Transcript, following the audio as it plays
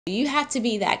You have to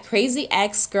be that crazy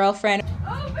ex-girlfriend.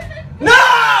 Open the door!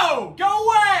 No! Go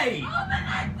away!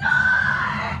 Open the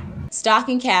door!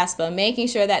 Stalking CASPA, making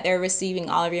sure that they're receiving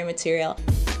all of your material.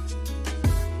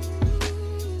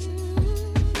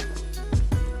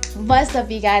 What's up,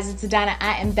 you guys? It's Adanna.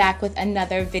 I am back with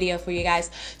another video for you guys.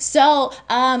 So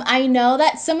I know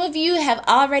that some of you have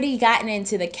already gotten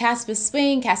into the CASPA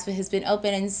swing. CASPA has been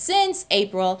open since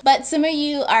April, but some of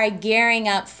you are gearing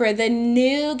up for the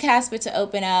new CASPA to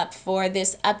open up for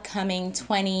this upcoming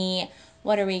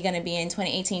what are we going to be in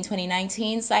 2018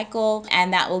 2019 cycle,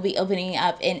 and that will be opening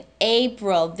up in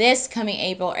April, this coming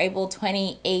April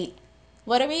 28th.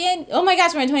 What are we in? Oh my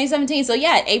gosh, we're in 2017. So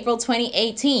yeah, April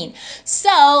 2018. So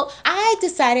I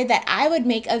decided that I would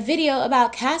make a video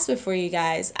about CASPA for you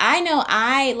guys. I know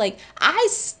I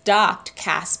stalked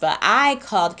CASPA. I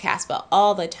called CASPA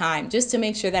all the time just to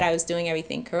make sure that I was doing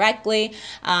everything correctly,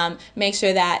 make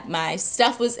sure that my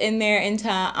stuff was in there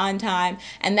on time.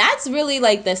 And that's really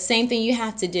like the same thing you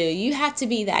have to do. You have to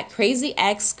be that crazy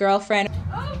ex-girlfriend.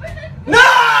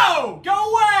 No!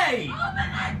 Go away!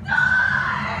 Open the door!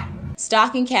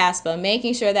 Stalking CASPA,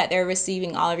 making sure that they're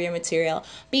receiving all of your material,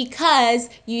 because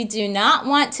you do not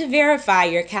want to verify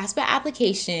your CASPA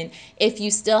application if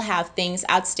you still have things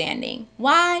outstanding.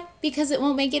 Why? Because it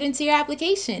won't make it into your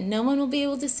application. No one will be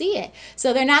able to see it.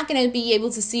 So they're not going to be able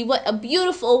to see what a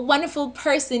beautiful, wonderful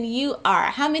person you are,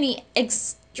 how many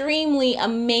extremely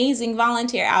amazing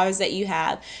volunteer hours that you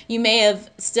have. You may have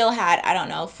still had, I don't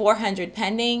know, 400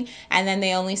 pending, and then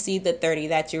they only see the 30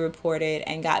 that you reported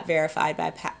and got verified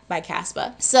by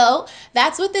CASPA. So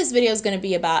that's what this video is going to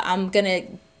be about. I'm going to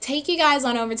take you guys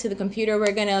on over to the computer.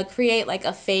 We're going to create like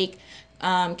a fake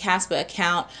CASPA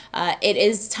account. It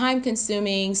is time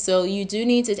consuming, so you do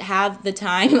need to have the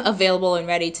time available and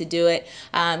ready to do it,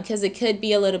 because it could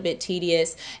be a little bit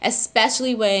tedious,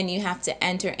 especially when you have to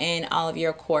enter in all of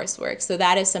your coursework. So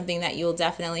that is something that you'll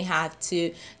definitely have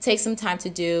to take some time to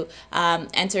do,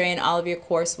 enter in all of your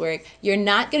coursework. You're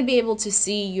not going to be able to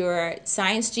see your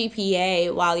science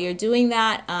GPA while you're doing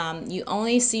that. You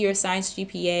only see your science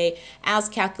GPA as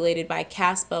calculated by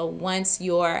CASPA once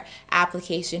your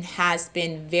application has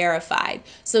been verified.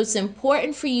 So it's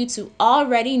important for you to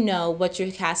already know what your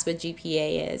CASPA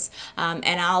GPA is.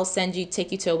 And I'll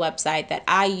take you to a website that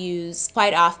I use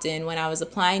quite often when I was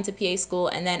applying to PA school,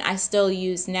 and then I still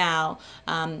use now,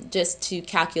 just to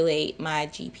calculate my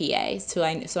GPA.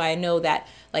 So I know that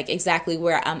like exactly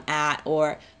where I'm at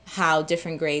or how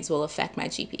different grades will affect my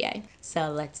GPA.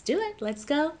 So let's do it. Let's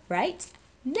go right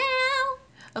now.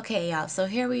 Okay, y'all, so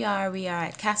here we are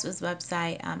at CASPA's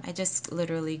website. I just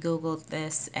literally Googled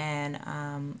this, and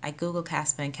I Googled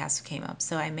CASPA and CASPA came up.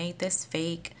 So I made this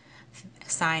fake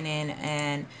sign in,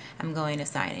 and I'm going to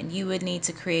sign in. You would need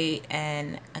to create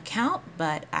an account,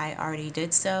 but I already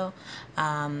did so.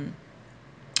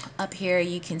 Up here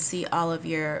you can see all of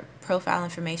your profile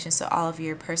information, so all of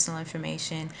your personal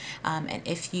information, and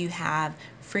if you have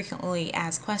frequently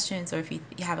asked questions, or if you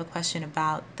have a question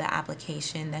about the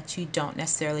application that you don't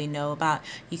necessarily know about,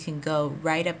 you can go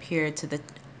right up here to the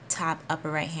top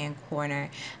upper right hand corner,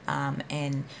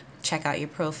 and check out your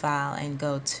profile and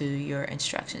go to your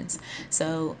instructions.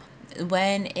 So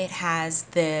when it has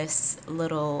this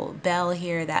little bell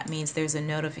here, that means there's a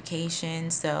notification.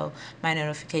 So my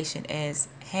notification is,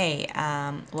 hey,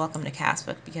 welcome to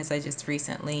CASPA, because I just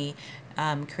recently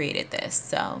created this.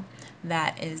 So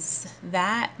that is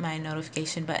that. My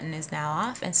notification button is now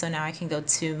off, and so now I can go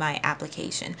to my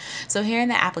application. So here in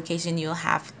the application, you'll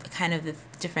have kind of the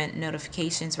different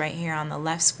notifications right here on the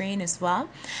left screen as well,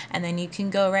 and then you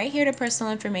can go right here to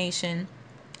personal information.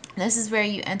 This is where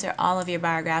you enter all of your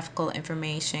biographical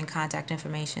information, contact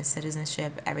information,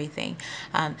 citizenship, everything.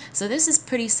 So this is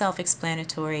pretty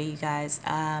self-explanatory, you guys.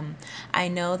 I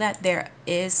know that there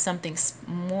is something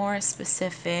more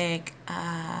specific.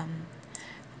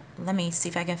 Let me see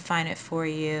if I can find it for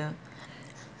you.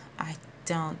 I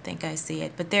don't think I see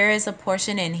it, but there is a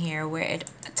portion in here where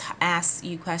it asks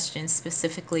you questions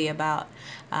specifically about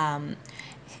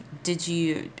did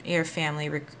your family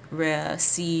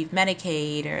receive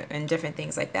Medicaid, and different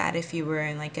things like that. If you were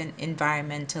in like an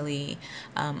environmentally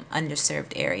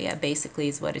underserved area, basically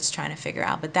is what it's trying to figure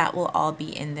out. But that will all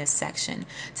be in this section.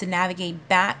 To navigate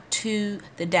back to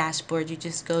the dashboard, you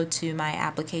just go to my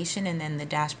application, and then the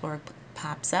dashboard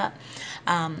pops up.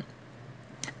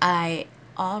 I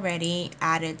already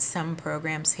added some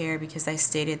programs here because I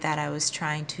stated that I was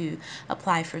trying to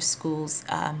apply for schools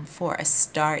for a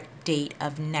start date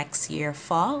of next year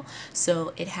fall.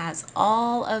 So it has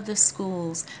all of the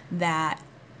schools that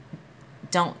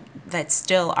that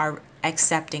still are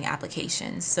accepting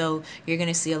applications. So you're going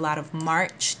to see a lot of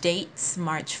March dates,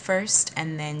 March 1st,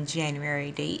 and then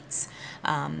January dates.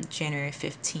 January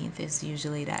 15th is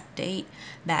usually that date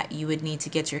that you would need to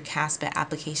get your CASPA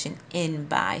application in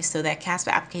by. So that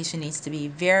CASPA application needs to be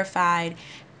verified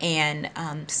and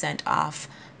sent off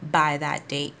by that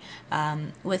date.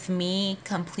 With me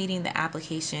completing the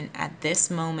application at this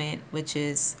moment, which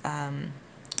is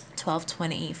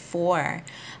 12/24,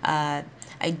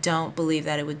 I don't believe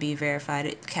that it would be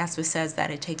verified. CASPA says that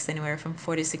it takes anywhere from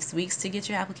 4 to 6 weeks to get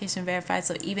your application verified.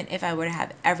 So even if I were to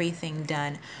have everything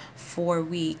done 4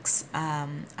 weeks,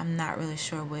 I'm not really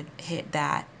sure would hit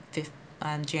that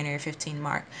January 15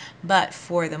 mark. But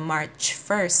for the March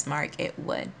 1st mark, it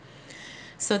would.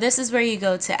 So this is where you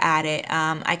go to add it.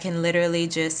 I can literally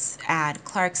just add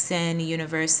Clarkson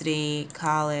University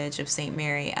College of St.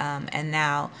 Mary, and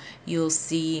now you'll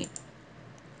see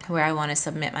where I want to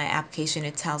submit my application.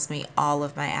 It tells me all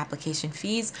of my application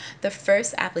fees. The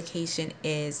first application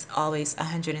is always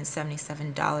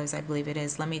 $177, I believe it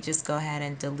is. Let me just go ahead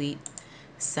and delete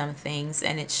some things,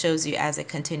 and it shows you as it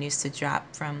continues to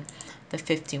drop from the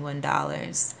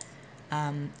 $51,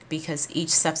 because each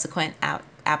subsequent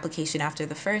application after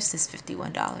the first is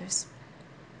 $51.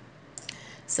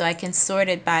 So I can sort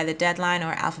it by the deadline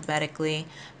or alphabetically.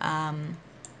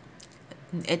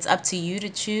 It's up to you to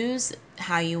choose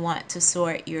how you want to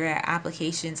sort your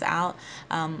applications out.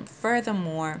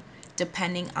 Furthermore,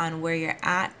 depending on where you're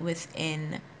at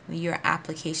within your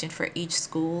application for each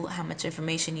school, how much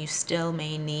information you still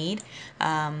may need,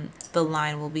 the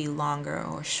line will be longer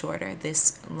or shorter,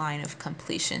 this line of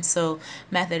completion. So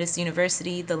Methodist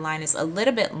University, the line is a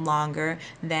little bit longer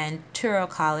than Touro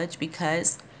College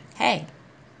because, hey,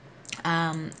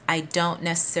 I don't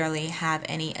necessarily have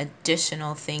any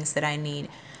additional things that I need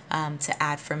to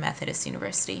add for Methodist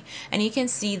University. And you can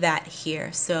see that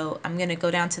here. So I'm going to go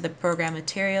down to the program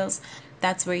materials.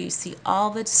 That's where you see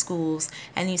all the schools,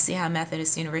 and you see how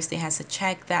Methodist University has a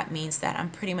check. That means that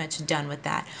I'm pretty much done with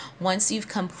that. Once you've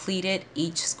completed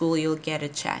each school, you'll get a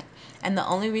check. And the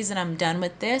only reason I'm done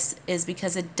with this is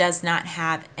because it does not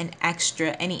have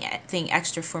anything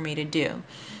extra for me to do.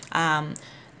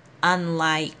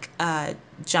 Unlike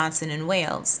Johnson and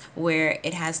Wales, where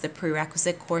it has the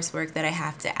prerequisite coursework that I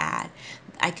have to add.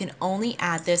 I can only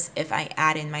add this if I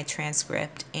add in my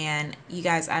transcript. And you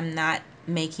guys, I'm not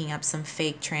making up some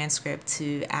fake transcript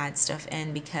to add stuff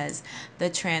in, because the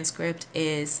transcript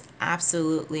is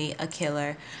absolutely a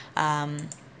killer.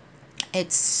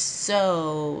 It's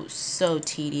so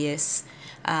tedious.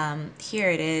 Here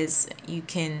it is.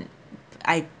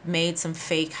 I made some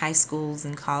fake high schools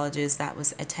and colleges that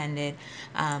was attended,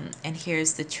 and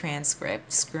here's the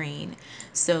transcript screen.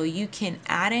 So you can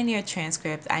add in your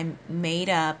transcript. I made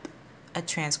up a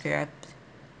transcript.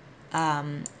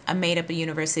 I made up a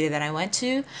university that I went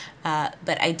to,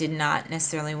 but I did not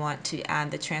necessarily want to add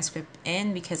the transcript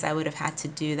in because I would have had to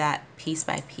do that piece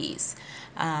by piece.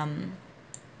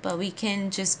 But we can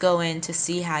just go in to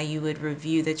see how you would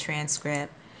review the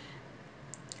transcript.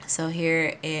 So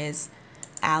here is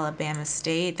Alabama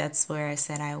State. That's where I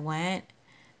said I went.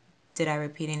 Did I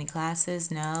repeat any classes?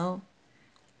 No.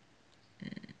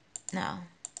 No.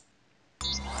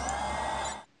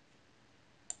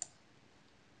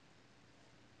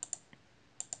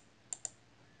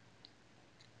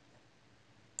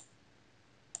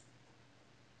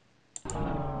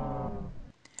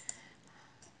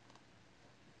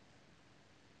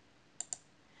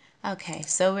 Okay,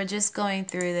 so we're just going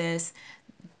through this.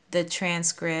 The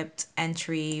transcript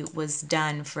entry was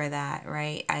done for that,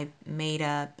 right? I made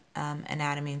up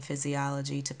anatomy and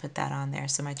physiology to put that on there.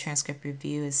 So my transcript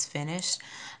review is finished.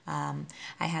 I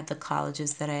had the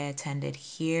colleges that I attended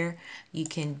here. You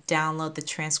can download the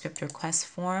transcript request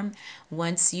form.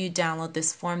 Once you download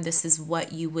this form, this is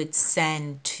what you would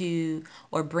send to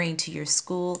or bring to your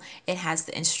school. It has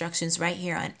the instructions right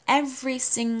here on every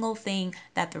single thing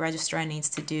that the registrar needs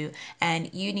to do.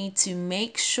 And you need to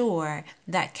make sure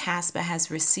that CASPA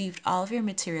has received all of your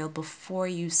material before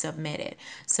you submit it.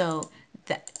 So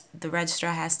the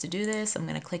registrar has to do this. I'm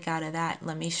going to click out of that.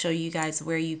 Let me show you guys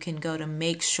where you can go to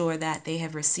make sure that they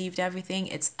have received everything.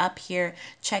 It's up here.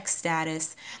 Check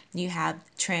status. You have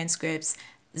transcripts.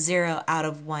 0 out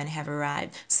of 1 have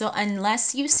arrived. So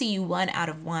unless you see 1 out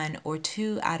of 1 or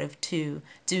 2 out of 2,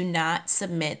 do not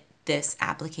submit this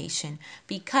application,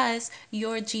 because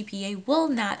your GPA will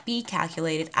not be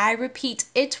calculated. I repeat,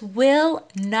 it will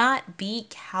not be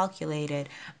calculated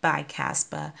by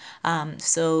CASPA.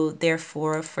 So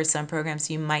therefore, for some programs,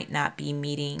 you might not be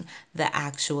meeting the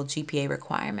actual GPA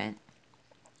requirement.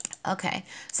 Okay,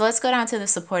 so let's go down to the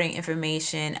supporting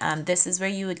information. This is where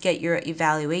you would get your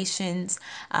evaluations,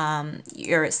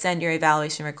 send your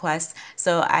evaluation request.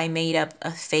 So I made up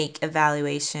a fake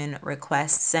evaluation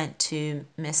request sent to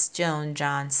Miss Joan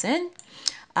Johnson.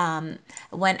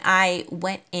 When I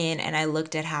went in and I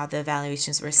looked at how the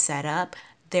evaluations were set up,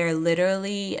 they're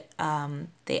literally,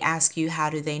 they ask you how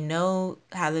do they know,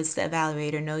 how does the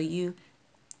evaluator know you?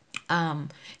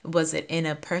 Was it in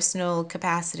a personal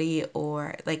capacity,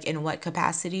 or like in what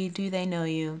capacity do they know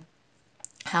you?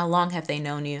 How long have they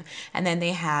known you? And then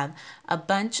they have a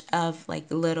bunch of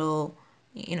like little,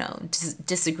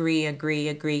 disagree,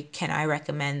 agree, can I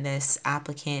recommend this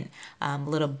applicant,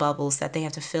 little bubbles that they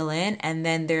have to fill in. And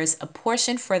then there's a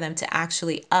portion for them to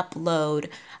actually upload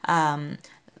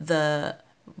the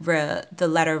the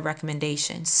letter of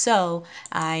recommendation. So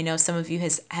I know some of you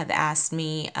have asked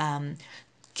me,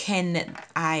 can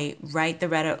I write the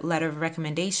letter of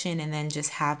recommendation and then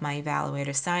just have my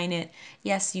evaluator sign it?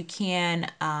 Yes, you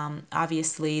can.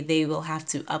 Obviously, they will have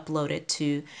to upload it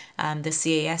to the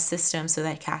CAS system so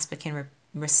that CASPA can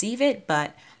receive it,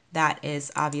 but that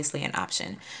is obviously an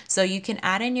option. So you can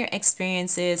add in your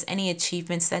experiences, any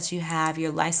achievements that you have,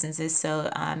 your licenses. So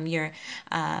your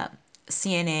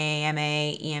CNA,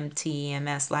 MA, EMT,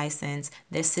 MS license.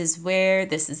 This is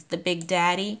the big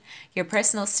daddy. Your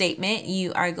personal statement,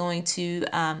 you are going to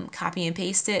copy and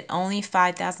paste it, only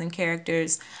 5,000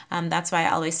 characters. That's why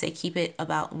I always say keep it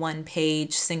about 1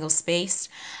 page, single spaced,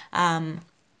 and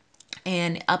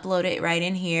upload it right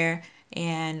in here.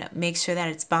 And make sure that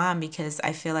it's bomb, because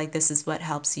I feel like this is what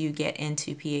helps you get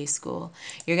into PA school.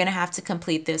 You're going to have to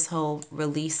complete this whole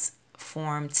release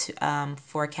form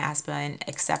for CASPA and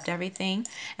accept everything.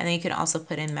 And then you can also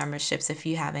put in memberships if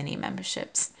you have any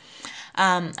memberships.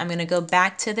 I'm going to go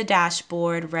back to the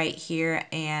dashboard right here,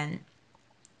 and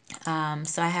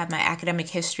so I have my academic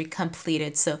history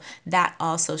completed. So that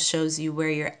also shows you where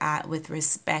you're at with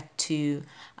respect to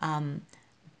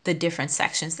the different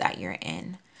sections that you're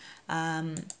in.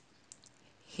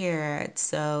 Here,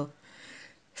 so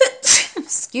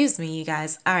excuse me, you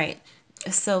guys. All right,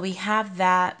 so we have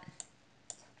that.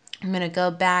 I'm going to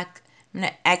go back. I'm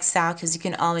going to X out, because you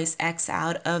can always X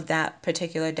out of that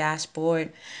particular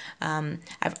dashboard.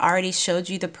 I've already showed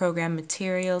you the program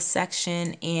materials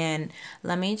section, and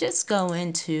let me just go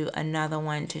into another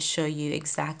one to show you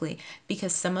exactly,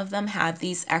 because some of them have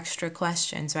these extra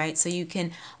questions, right? So you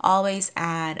can always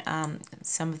add,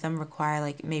 some of them require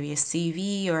like maybe a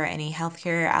CV or any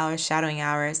healthcare hours, shadowing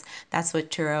hours. That's what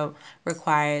Turo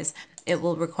requires. It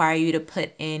will require you to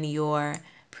put in your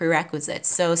prerequisites.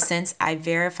 So since I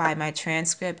verified my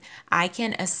transcript, I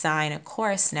can assign a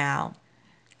course now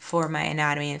for my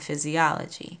anatomy and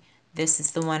physiology. This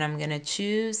is the one I'm going to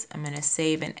choose. I'm going to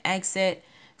save and exit.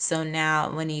 So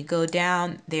now when you go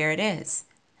down, there it is.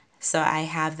 So I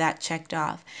have that checked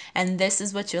off. And this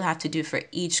is what you'll have to do for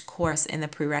each course in the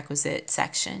prerequisite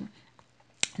section.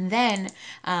 Then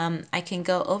I can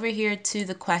go over here to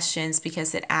the questions,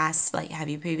 because it asks, like, have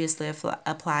you previously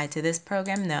applied to this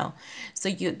program? No. So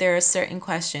there are certain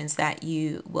questions that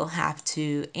you will have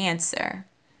to answer.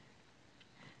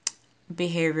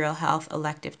 Behavioral health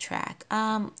elective track.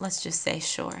 Let's just say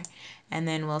sure. And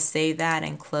then we'll save that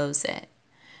and close it.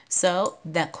 So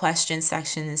the question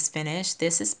section is finished.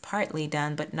 This is partly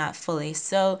done, but not fully.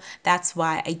 So that's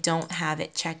why I don't have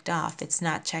it checked off. It's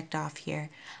not checked off here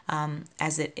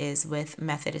as it is with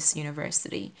Methodist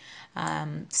University.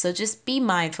 So just be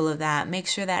mindful of that. Make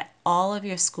sure that all of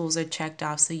your schools are checked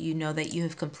off, so you know that you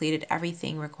have completed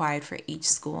everything required for each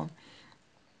school.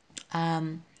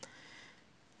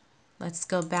 Let's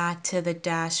go back to the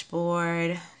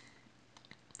dashboard.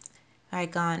 I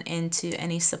gone into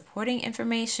any supporting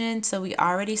information. So we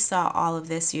already saw all of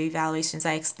this, your evaluations.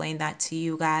 I explained that to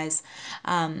you guys.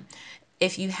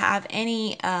 If you have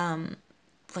any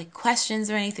like questions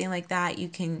or anything like that, you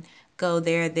can go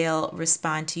there. They'll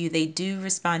respond to you. They do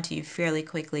respond to you fairly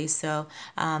quickly. So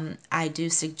I do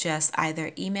suggest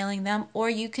either emailing them, or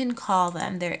you can call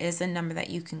them. There is a number that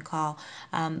you can call,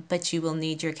 but you will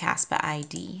need your CASPA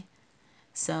ID.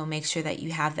 So make sure that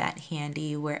you have that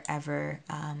handy wherever,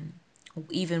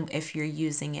 even if you're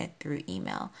using it through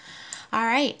email. All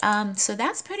right, so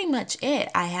that's pretty much it.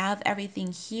 I have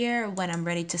everything here. When I'm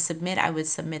ready to submit, I would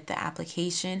submit the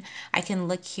application. I can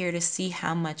look here to see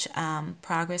how much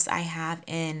progress I have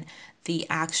in the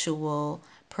actual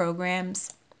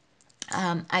programs.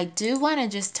 I do want to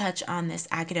just touch on this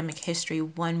academic history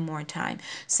one more time.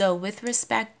 So with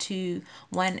respect to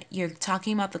when you're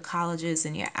talking about the colleges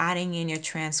and you're adding in your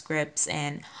transcripts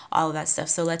and all of that stuff.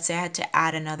 So let's say I had to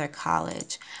add another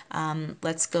college.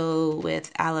 Let's go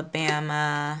with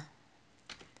Alabama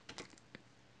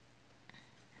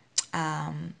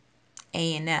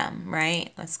A&M,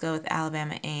 right? Let's go with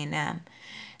Alabama A&M.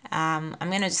 I'm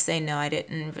going to just say no, I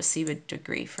didn't receive a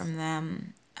degree from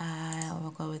them.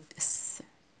 We'll go with this,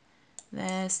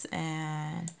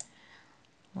 and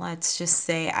let's just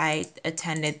say I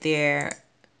attended there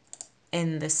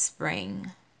in the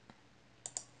spring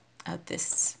of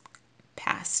this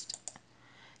past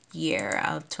year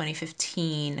of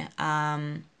 2015.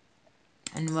 And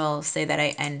we'll say that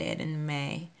I ended in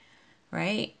May,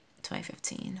 right?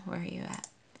 2015. Where are you at?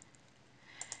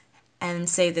 And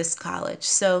say this college.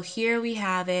 So here we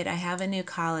have it. I have a new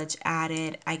college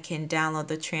added. I can download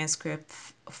the transcript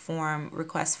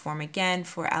request form again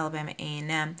for Alabama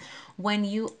A&M. When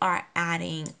you are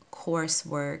adding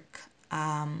coursework,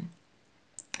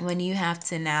 when you have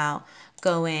to now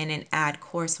go in and add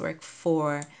coursework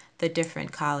for the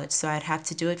different college. So I'd have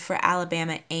to do it for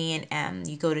Alabama A&M.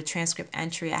 You go to transcript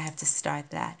entry, I have to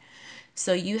start that.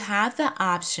 So you have the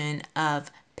option of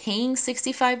paying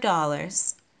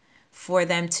 $65 for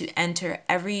them to enter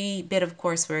every bit of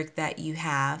coursework that you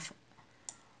have,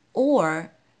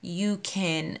 or you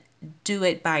can do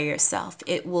it by yourself.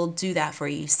 It will do that for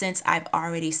you. Since I've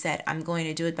already said I'm going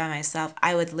to do it by myself,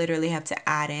 I would literally have to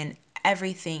add in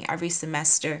everything every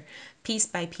semester, piece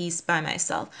by piece by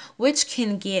myself, which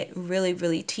can get really,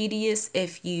 really tedious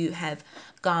if you have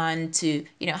gone to,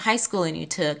 high school and you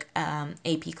took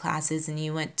AP classes and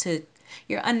you went to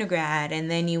your undergrad and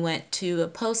then you went to a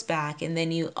post-bac and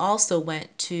then you also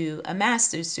went to a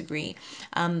master's degree.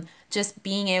 Just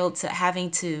being able to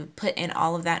having to put in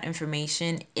all of that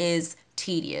information is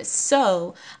tedious.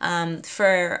 So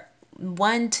for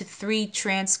 1 to 3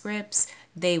 transcripts,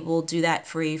 they will do that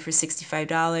for you for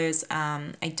 $65.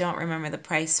 I don't remember the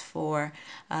price for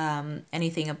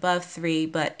anything above 3,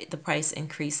 but the price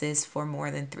increases for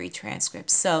more than 3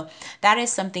 transcripts. So that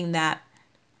is something that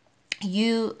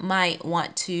you might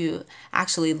want to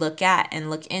actually look at and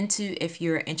look into if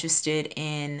you're interested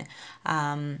in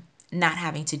not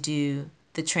having to do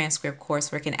the transcript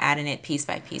coursework and adding it piece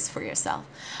by piece for yourself.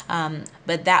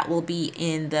 But that will be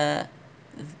in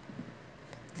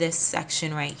this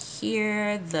section right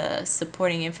here, the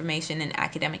supporting information and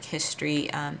academic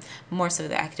history. More so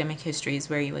the academic history is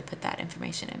where you would put that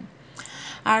information in.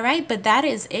 All right, but that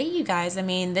is it, you guys. I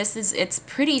mean, it's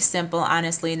pretty simple,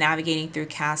 honestly, navigating through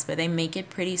CASPA. They make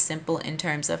it pretty simple in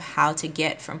terms of how to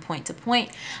get from point to point.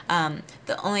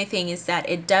 The only thing is that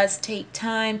it does take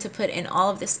time to put in all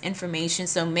of this information,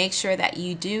 so make sure that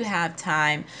you do have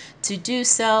time to do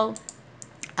so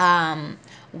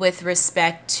with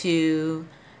respect to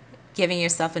giving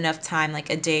yourself enough time, like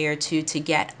a day or two, to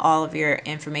get all of your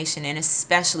information in,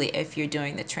 especially if you're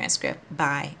doing the transcript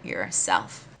by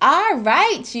yourself. All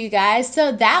right, you guys,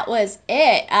 so that was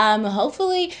it.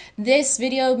 Hopefully this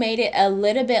video made it a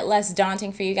little bit less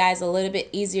daunting for you guys, a little bit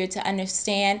easier to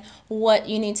understand what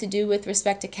you need to do with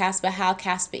respect to CASPA, how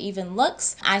CASPA even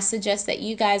looks. I suggest that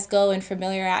you guys go and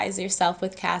familiarize yourself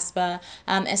with CASPA,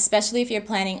 especially if you're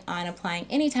planning on applying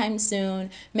anytime soon.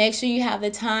 Make sure you have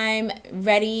the time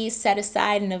ready, set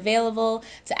aside, and available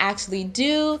to actually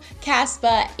do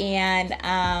CASPA, and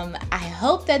I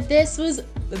hope that this was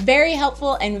very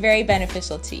helpful and very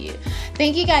beneficial to you.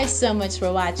 Thank you guys so much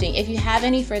for watching. If you have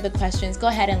any further questions, go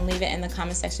ahead and leave it in the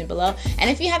comment section below. And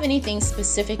if you have anything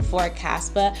specific for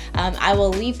CASPA, I will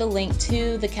leave the link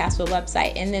to the CASPA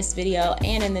website in this video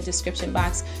and in the description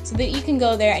box so that you can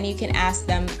go there and you can ask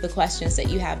them the questions that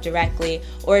you have directly,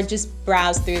 or just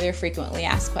browse through their frequently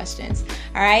asked questions.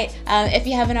 All right, if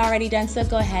you haven't already done so,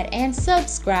 go ahead and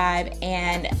subscribe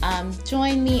and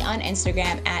join me on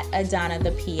Instagram at Adanna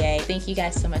the PA. Thank you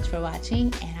guys so much for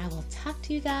watching, and I will talk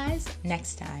to you guys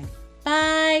next time.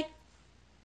 Bye.